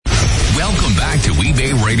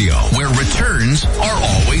eBay Radio, where returns are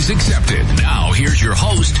always accepted. Now, here's your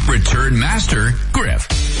host, Return Master, Griff.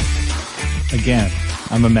 Again,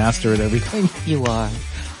 I'm a master at everything. You are.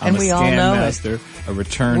 I'm and we a all scam know master, a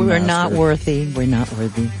return We're master. not worthy. We're not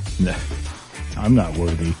worthy. No, I'm not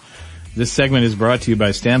worthy. This segment is brought to you by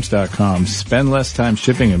Stamps.com. Spend less time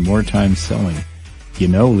shipping and more time selling. You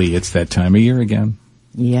know, Lee, it's that time of year again.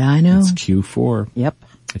 Yeah, I know. It's Q4. Yep.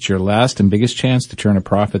 It's your last and biggest chance to turn a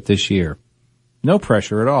profit this year. No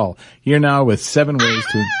pressure at all. Here now with 7 ways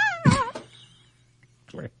to...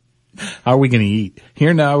 How are we going to eat?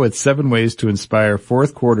 Here now with 7 ways to inspire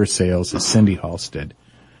fourth quarter sales is Cindy Halstead.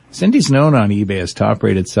 Cindy's known on eBay as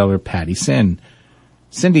top-rated seller Patty Sin.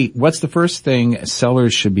 Cindy, what's the first thing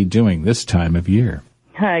sellers should be doing this time of year?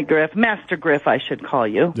 Hi, Griff. Master Griff, I should call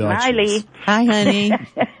you. Oh, Hi, Lee. Hi, honey.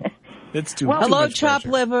 It's too Hello, much chopped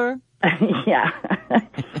pressure. liver. Yeah.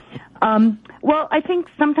 Well, I think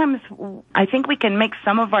we can make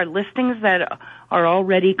some of our listings that are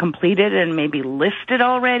already completed and maybe listed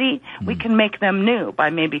already, we can make them new by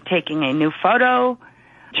maybe taking a new photo,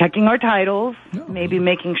 checking our titles, maybe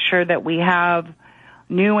making sure that we have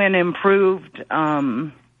new and improved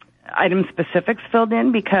item specifics filled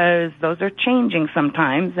in, because those are changing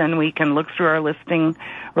sometimes and we can look through our listing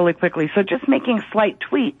really quickly. So just making slight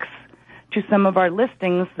tweaks to some of our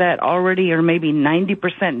listings that already are maybe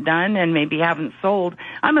 90% done and maybe haven't sold.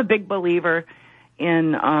 I'm a big believer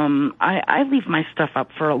in, I leave my stuff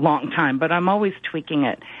up for a long time, but I'm always tweaking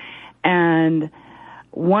it. And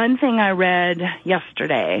one thing I read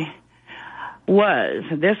yesterday was,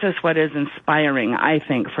 this is what is inspiring, I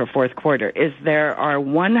think, for fourth quarter, is there are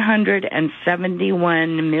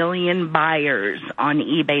 171 million buyers on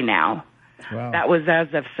eBay now. Wow. That was as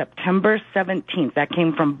of September 17th. That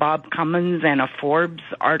came from Bob Cummins and a Forbes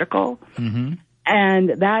article. Mm-hmm.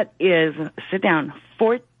 And that is, sit down,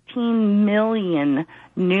 14 million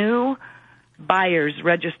new buyers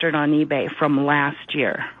registered on eBay from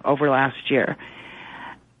over last year.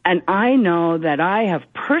 And I know that I have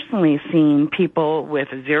personally seen people with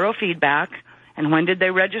 0 feedback. And when did they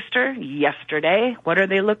register? Yesterday. What are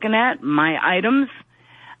they looking at? My items.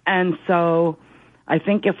 And so I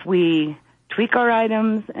think if we tweak our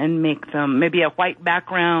items and make them maybe a white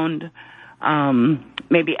background,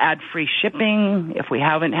 maybe add free shipping if we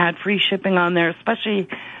haven't had free shipping on there, especially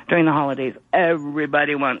during the holidays.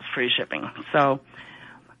 Everybody wants free shipping. So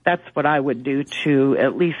that's what I would do to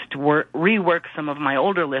at least rework some of my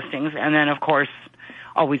older listings, and then, of course,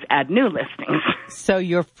 always add new listings. So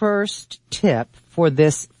your first tip for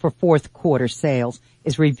fourth quarter sales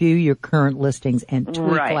is review your current listings and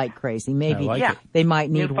tweak like crazy. Maybe they might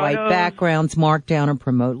need white backgrounds, mark down or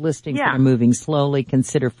promote listings that are moving slowly.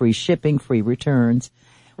 Consider free shipping, free returns.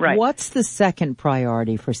 Right. What's the second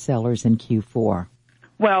priority for sellers in Q4?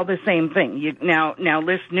 Well, the same thing. You now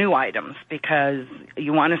list new items, because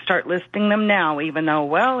you want to start listing them now, even though,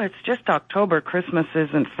 well, it's just October. Christmas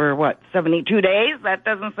isn't for 72 days? That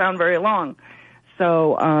doesn't sound very long.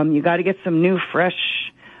 So you got to get some new, fresh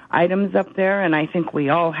items up there, and I think we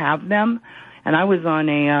all have them. And I was on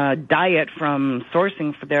a diet from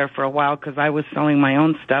sourcing for a while because I was selling my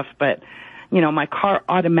own stuff, but my car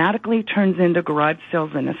automatically turns into garage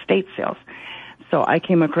sales and estate sales. So I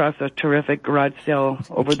came across a terrific garage sale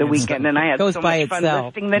over the weekend, and I had so much fun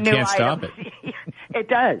listing the new items. Stop it. It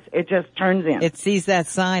does. It just turns in. It sees that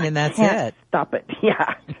sign, and that's it. Stop it.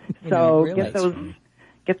 Yeah. So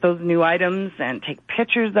get those new items and take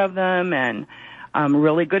pictures of them, and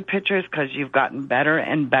really good pictures, because you've gotten better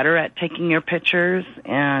and better at taking your pictures,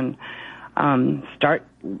 and start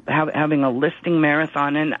having a listing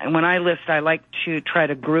marathon. And when I list, I like to try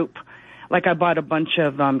to group. Like I bought a bunch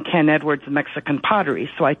of Ken Edwards Mexican pottery,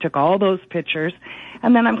 so I took all those pictures,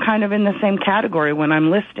 and then I'm kind of in the same category when I'm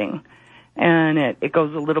listing, and it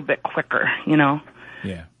goes a little bit quicker, Yeah.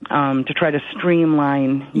 To try to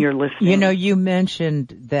streamline your listing. You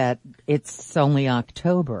mentioned that it's only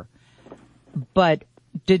October, but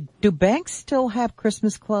do banks still have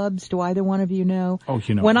Christmas clubs? Do either one of you know? Oh,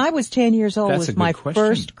 when I was 10 years old, That's was my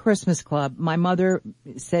first Christmas club. My mother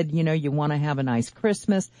said, you want to have a nice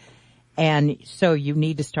Christmas. And so you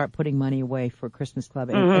need to start putting money away for a Christmas club.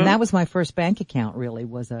 And that was my first bank account, really,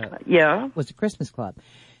 was a Christmas club.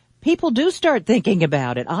 People do start thinking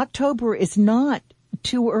about it. October is not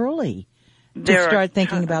too early to start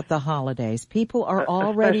thinking about the holidays. People are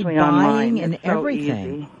already buying and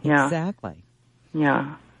everything. Yeah. Exactly.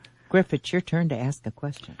 Yeah. Griff, it's your turn to ask a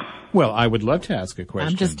question. Well, I would love to ask a question.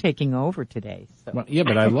 I'm just taking over today. So. Well, yeah,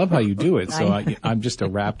 but I love how you do it. So I'm just a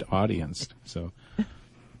rapt audience. So.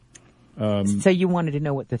 So you wanted to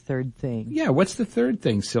know what the third thing? Yeah, what's the third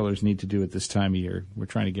thing sellers need to do at this time of year? We're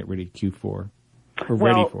trying to get rid of Q4. or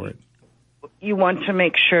ready for it? You want to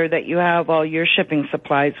make sure that you have all your shipping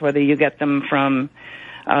supplies, whether you get them from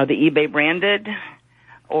the eBay branded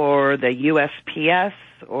or the USPS,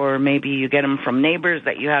 or maybe you get them from neighbors,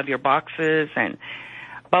 that you have your boxes and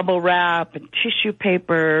bubble wrap and tissue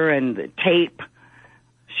paper and the tape,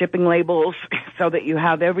 shipping labels, so that you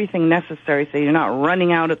have everything necessary so you're not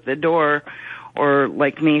running out at the door or,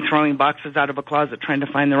 like me, throwing boxes out of a closet trying to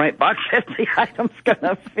find the right box that the item's going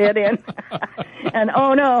to fit in. And,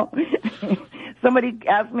 oh, no. Somebody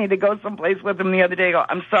asked me to go someplace with them the other day.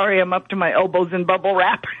 I'm sorry, I'm up to my elbows in bubble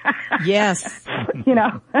wrap. Yes. You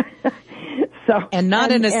know. And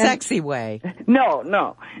not in a sexy way.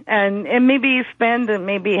 No. And maybe you spend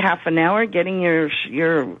maybe half an hour getting your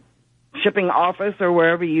shipping office or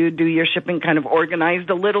wherever you do your shipping kind of organized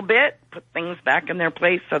a little bit, put things back in their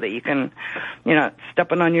place so that you can,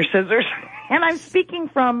 stepping on your scissors. And I'm speaking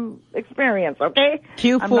from experience, okay?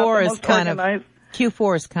 Q4 is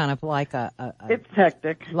kind of like it's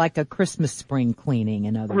hectic. Like a Christmas spring cleaning,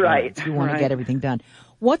 in other words. You want to get everything done.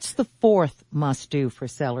 What's the fourth must-do for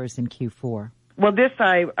sellers in Q4? Well, this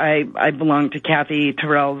I belong to Kathy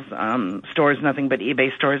Terrell's stores, Nothing But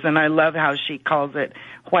eBay Stores, and I love how she calls it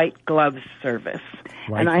white glove service.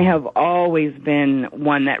 Right. And I have always been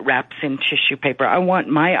one that wraps in tissue paper. I want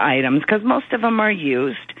my items, because most of them are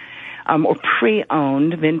used or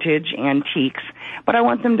pre-owned, vintage antiques, but I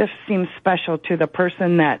want them to seem special to the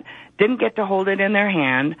person that didn't get to hold it in their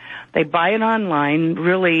hand. They buy it online.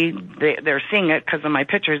 Really, they're seeing it because of my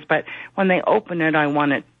pictures, but when they open it, I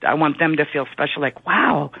want them to feel special, like,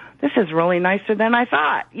 wow, this is really nicer than I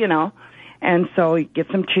thought, And so you get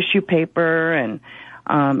some tissue paper and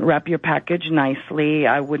wrap your package nicely.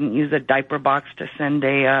 I wouldn't use a diaper box to send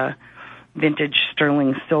a vintage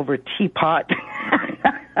sterling silver teapot.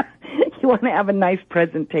 You want to have a nice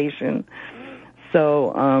presentation.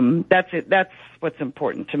 So that's it. That's what's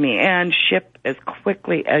important to me. And ship as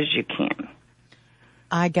quickly as you can.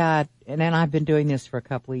 And I've been doing this for a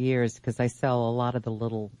couple of years because I sell a lot of the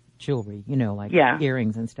little jewelry, like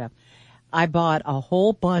earrings and stuff. I bought a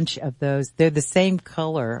whole bunch of those. They're the same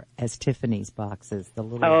color as Tiffany's boxes. The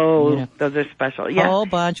little, those are special. Yeah, whole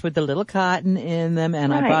bunch with the little cotton in them.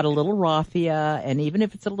 And I bought a little raffia. And even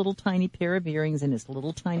if it's a little tiny pair of earrings in this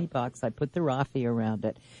little tiny box, I put the raffia around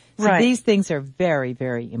it. So these things are very,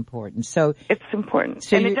 very important. So it's important,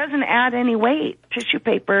 and it doesn't add any weight. Tissue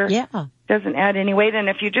paper, doesn't add any weight. And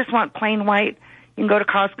if you just want plain white, you can go to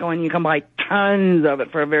Costco and you can buy tons of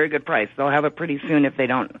it for a very good price. They'll have it pretty soon if they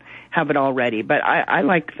don't have it already. But I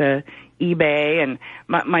like the eBay, and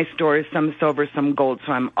my store is some silver, some gold,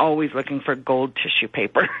 so I'm always looking for gold tissue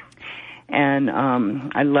paper. And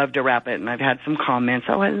I love to wrap it, and I've had some comments,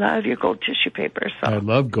 I love your gold tissue paper. So I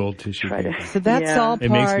love gold tissue paper. So that's all part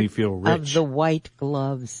it makes me feel rich. Of the white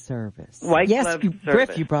glove service. Service.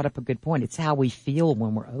 Griff, you brought up a good point. It's how we feel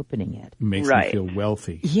when we're opening it. It makes me feel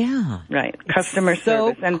wealthy. Yeah. Right. Customer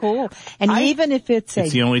service. And cool. And even if it's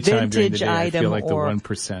the only time during the day item, I feel like the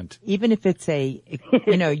 1%. Even if it's a,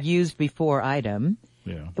 used before item,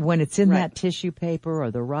 when it's in that tissue paper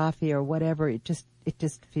or the raffia or whatever, it just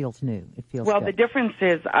feels new. It feels good. The difference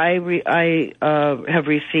is I have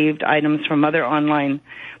received items from other online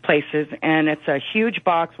places, and it's a huge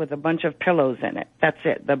box with a bunch of pillows in it. That's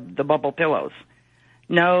it, the bubble pillows.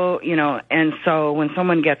 No, and so when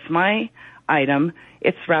someone gets my item,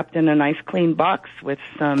 it's wrapped in a nice clean box with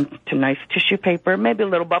some nice tissue paper, maybe a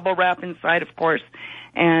little bubble wrap inside, of course,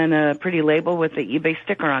 and a pretty label with the eBay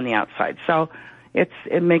sticker on the outside. So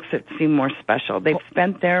it makes it seem more special. They've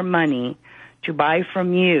spent their money to buy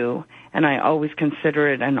from you, and I always consider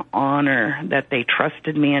it an honor that they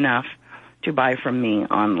trusted me enough to buy from me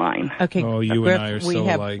online. Okay. Oh, you and I are so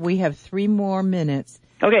alike. We have 3 more minutes.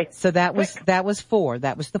 Okay. So that was 4.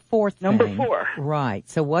 That was the fourth thing. Number 4. Right.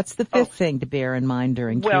 So what's the fifth thing to bear in mind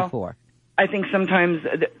during Q4? I think sometimes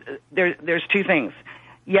there's 2 things.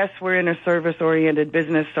 Yes, we're in a service-oriented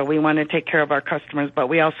business, so we want to take care of our customers, but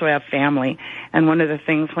we also have family. And one of the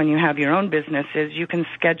things when you have your own business is you can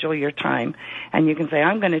schedule your time. And you can say,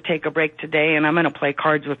 I'm going to take a break today, and I'm going to play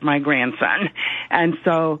cards with my grandson. And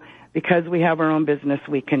so because we have our own business,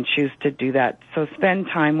 we can choose to do that. So spend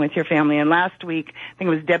time with your family. And last week, I think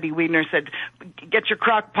it was Debbie Wiedner said, get your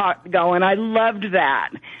crock pot going. I loved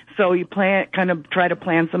that. So you try to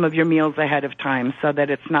plan some of your meals ahead of time so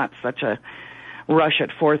that it's not such a rush at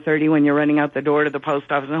 4:30 when you're running out the door to the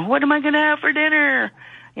post office. And what am I going to have for dinner?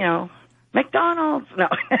 McDonald's. No.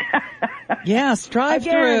 Yes, drive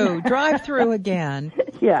through again.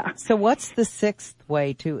 Yeah. So what's the 6th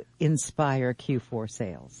way to inspire Q4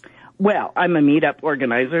 sales? Well, I'm a meetup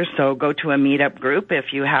organizer, so go to a meetup group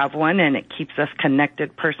if you have one, and it keeps us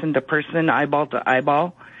connected person to person, eyeball to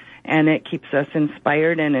eyeball, and it keeps us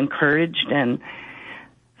inspired and encouraged. And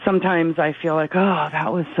sometimes I feel like, oh,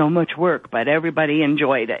 that was so much work, but everybody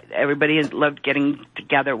enjoyed it. Everybody loved getting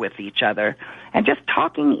together with each other and just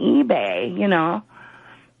talking eBay, you know.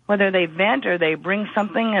 Whether they vent or they bring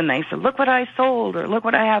something and they say, look what I sold or look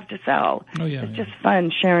what I have to sell. Oh, yeah, it's just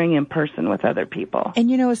fun sharing in person with other people.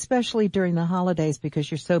 And, you know, especially during the holidays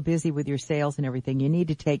because you're so busy with your sales and everything, you need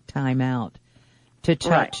to take time out to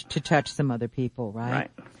touch some other people, right?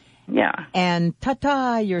 Right. Yeah. And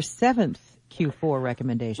ta-ta, your 7th Q4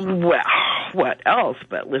 recommendation. Well, what else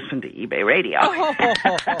but listen to eBay Radio? Well,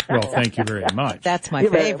 thank you very much. That's my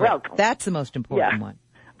You're very favorite. welcome. That's the most important one.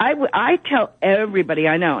 I tell everybody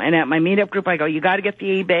I know, and at my meetup group I go, you got to get the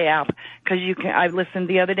eBay app because you can. I listened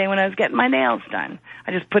the other day when I was getting my nails done.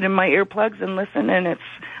 I just put in my earplugs and listen, and I'm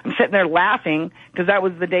sitting there laughing because that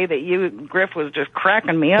was the day that you, Griff, was just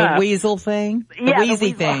cracking me up. The weasel thing? The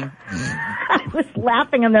wheezy thing. I was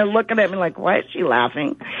laughing, and they're looking at me like, why is she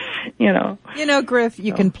laughing? You know. You know, Griff,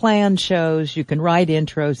 you can plan shows, you can write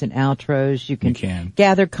intros and outros, you can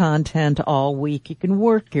gather content all week, you can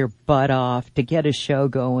work your butt off to get a show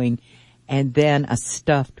going, and then a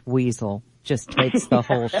stuffed weasel just takes the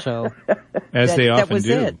whole show. As they often do. That was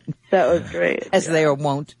it. That was great. As they are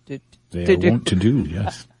wont to do,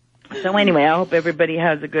 yes. So anyway, I hope everybody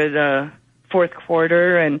has a good fourth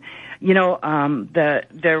quarter. And, you know,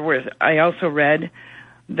 I also read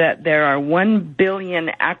that there are 1 billion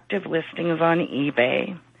active listings on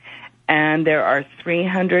eBay, and there are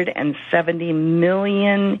 370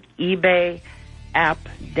 million eBay app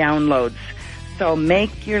downloads. So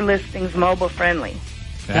make your listings mobile friendly.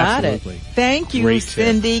 Got Absolutely. it. Thank you,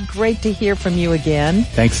 Cindy. Great to hear from you again.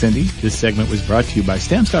 Thanks, Cindy. This segment was brought to you by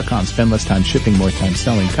Stamps.com. Spend less time shipping, more time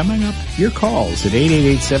selling. Coming up, your calls at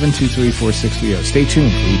 888-723-4630. Stay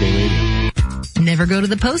tuned for eBay Radio. Never go to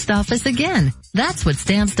the post office again. That's what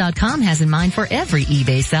Stamps.com has in mind for every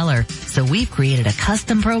eBay seller. So we've created a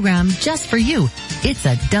custom program just for you. It's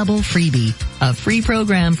a double freebie, a free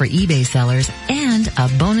program for eBay sellers, and a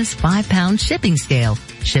bonus 5-pound shipping scale.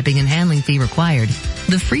 Shipping and handling fee required.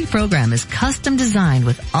 The free program is custom designed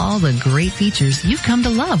with all the great features you've come to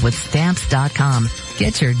love with Stamps.com.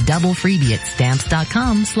 Get your double freebie at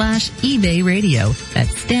Stamps.com/eBay Radio.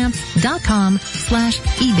 That's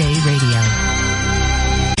Stamps.com/eBay Radio.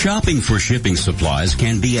 Shopping for shipping supplies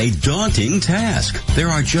can be a daunting task. There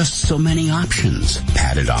are just so many options.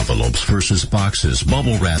 Padded envelopes versus boxes,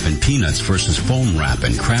 bubble wrap and peanuts versus foam wrap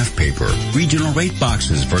and craft paper, regional rate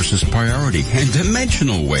boxes versus priority, and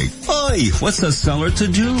dimensional weight. Oy, what's a seller to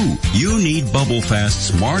do? You need Bubble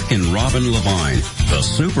Fast's Mark and Robin Levine, the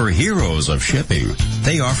superheroes of shipping.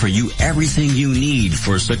 They offer you everything you need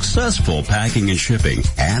for successful packing and shipping,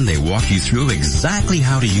 and they walk you through exactly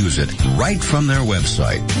how to use it right from their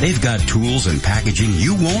website. They've got tools and packaging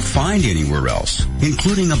you won't find anywhere else,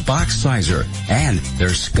 including a box sizer and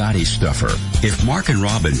their Scotty stuffer. If Mark and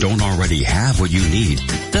Robin don't already have what you need,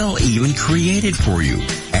 they'll even create it for you.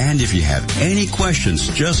 And if you have any questions,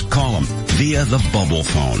 just call them via the bubble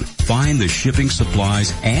phone. Find the shipping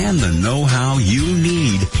supplies and the know-how you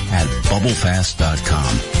need at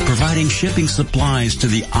bubblefast.com, providing shipping supplies to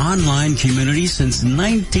the online community since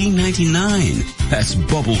 1999. That's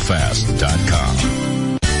bubblefast.com.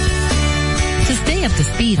 To stay up to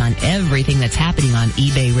speed on everything that's happening on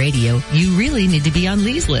eBay Radio, you really need to be on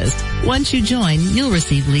Lee's list. Once you join, you'll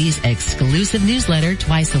receive Lee's exclusive newsletter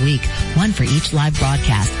twice a week, one for each live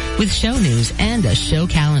broadcast, with show news and a show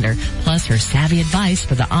calendar, plus her savvy advice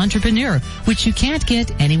for the entrepreneur, which you can't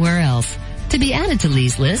get anywhere else. To be added to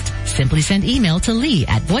Lee's list, simply send email to Lee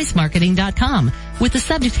at voicemarketing.com with the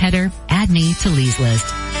subject header, Add Me to Lee's List.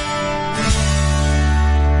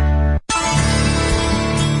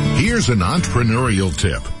 Here's an entrepreneurial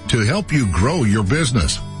tip to help you grow your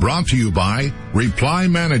business. Brought to you by Reply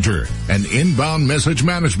Manager, an inbound message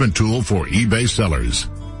management tool for eBay sellers.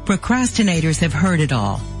 Procrastinators have heard it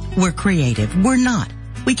all. We're creative. We're not.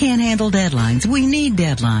 We can't handle deadlines. We need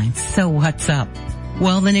deadlines. So what's up?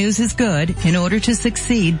 Well, the news is good. In order to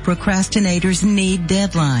succeed, procrastinators need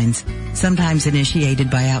deadlines, sometimes initiated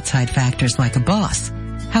by outside factors like a boss.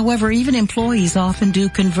 However, even employees often do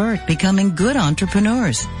convert, becoming good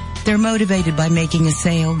entrepreneurs. They're motivated by making a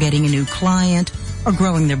sale, getting a new client, or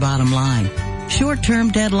growing their bottom line.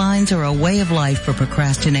 Short-term deadlines are a way of life for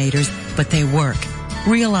procrastinators, but they work.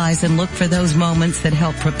 Realize and look for those moments that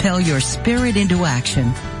help propel your spirit into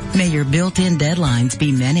action. May your built-in deadlines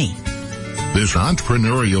be many. This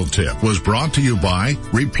entrepreneurial tip was brought to you by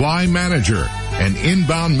Reply Manager, an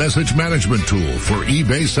inbound message management tool for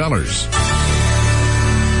eBay sellers.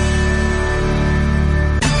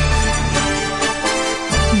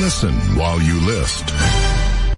 Listen while you list.